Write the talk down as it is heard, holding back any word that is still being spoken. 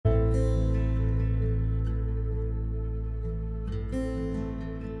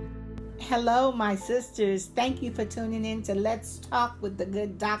Hello, my sisters. Thank you for tuning in to Let's Talk with the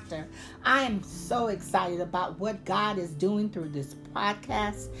Good Doctor. I am so excited about what God is doing through this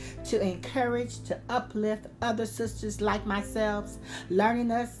podcast to encourage, to uplift other sisters like myself,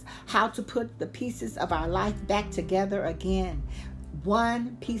 learning us how to put the pieces of our life back together again,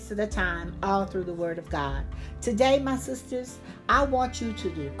 one piece at a time, all through the Word of God. Today, my sisters, I want you to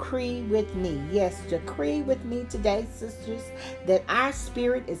decree with me. Yes, decree with me today, sisters, that our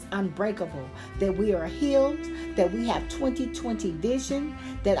spirit is unbreakable, that we are healed, that we have 20/20 vision,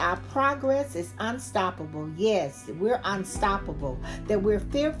 that our progress is unstoppable. Yes, we're unstoppable, that we're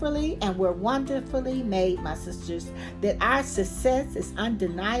fearfully and we're wonderfully made, my sisters, that our success is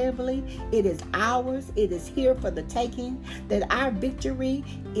undeniably, it is ours, it is here for the taking, that our victory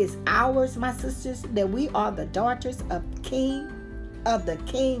is ours, my sisters, that we are the daughters of the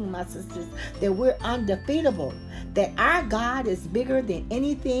King, my sisters, that we're undefeatable, that our God is bigger than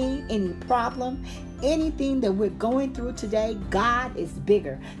anything, any problem, anything that we're going through today. God is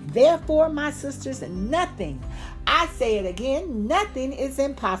bigger. Therefore, my sisters, nothing, I say it again, nothing is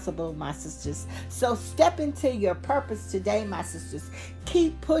impossible, my sisters. So step into your purpose today, my sisters.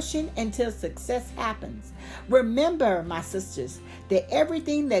 Keep pushing until success happens. Remember, my sisters, that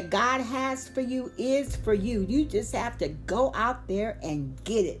everything that God has for you is for you. You just have to go out there and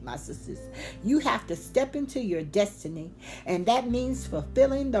get it, my sisters. You have to step into your destiny, and that means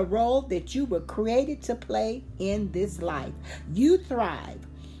fulfilling the role that you were created to play in this life. You thrive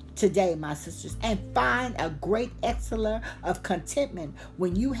today, my sisters, and find a great exhaler of contentment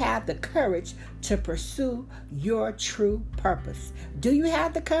when you have the courage to pursue your true purpose. Do you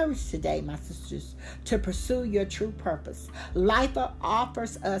have the courage today, my sisters, to pursue your true purpose? Life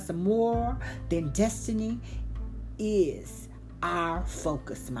offers us more than destiny is our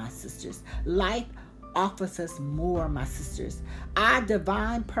focus, my sisters. Life offers us more, my sisters. Our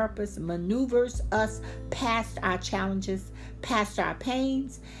divine purpose maneuvers us past our challenges, past our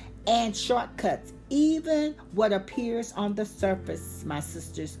pains, and shortcuts, even what appears on the surface, my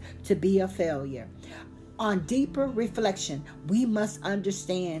sisters, to be a failure. On deeper reflection, we must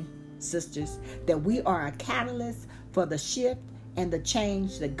understand, sisters, that we are a catalyst for the shift and the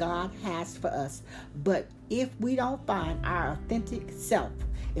change that God has for us. But if we don't find our authentic self,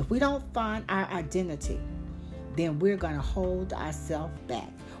 if we don't find our identity, then we're going to hold ourselves back.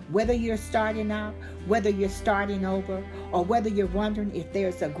 Whether you're starting out, whether you're starting over, or whether you're wondering if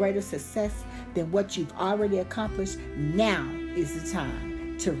there's a greater success than what you've already accomplished, now is the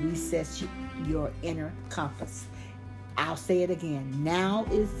time to reset your inner compass. I'll say it again. Now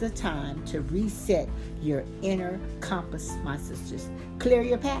is the time to reset your inner compass, my sisters. Clear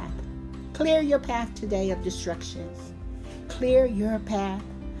your path. Clear your path today of destructions. Clear your path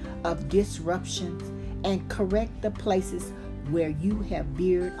of disruptions and correct the places where you have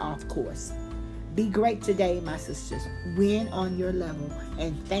veered off course. Be great today, my sisters. Win on your level.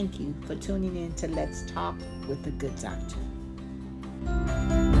 And thank you for tuning in to Let's Talk with the Good Doctor.